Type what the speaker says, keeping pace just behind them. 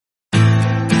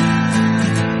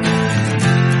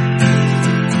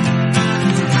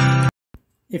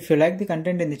If you like the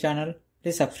content in the channel,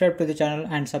 please subscribe to the channel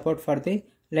and support for the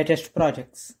latest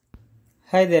projects.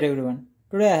 Hi there everyone.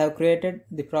 Today I have created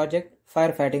the project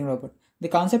Firefighting Robot. The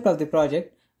concept of the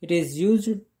project, it is used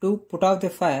to put out the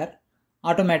fire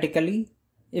automatically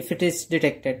if it is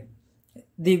detected.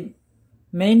 The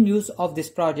main use of this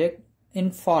project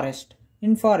in forest.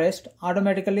 In forest,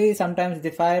 automatically sometimes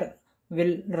the fire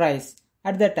will rise.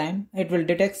 At that time, it will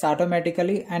detect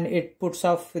automatically and it puts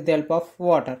off with the help of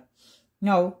water.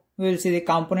 Now we will see the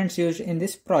components used in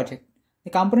this project.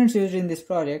 The components used in this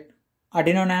project: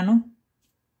 Arduino Nano,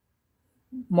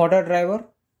 motor driver,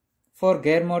 4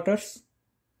 gear motors,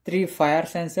 3 fire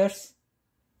sensors,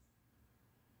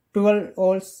 12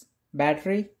 volts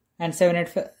battery and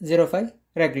 7805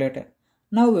 regulator.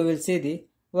 Now we will see the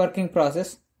working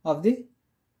process of the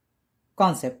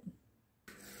concept.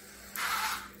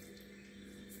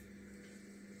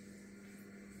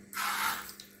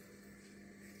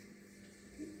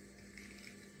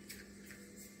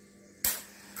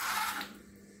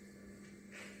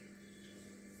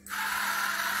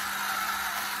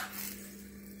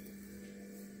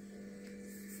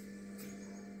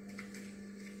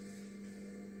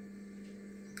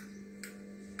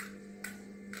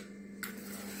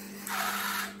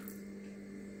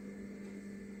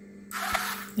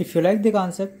 If you like the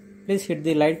concept, please hit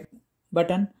the like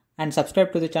button and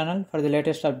subscribe to the channel for the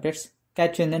latest updates.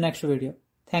 Catch you in the next video.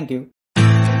 Thank you.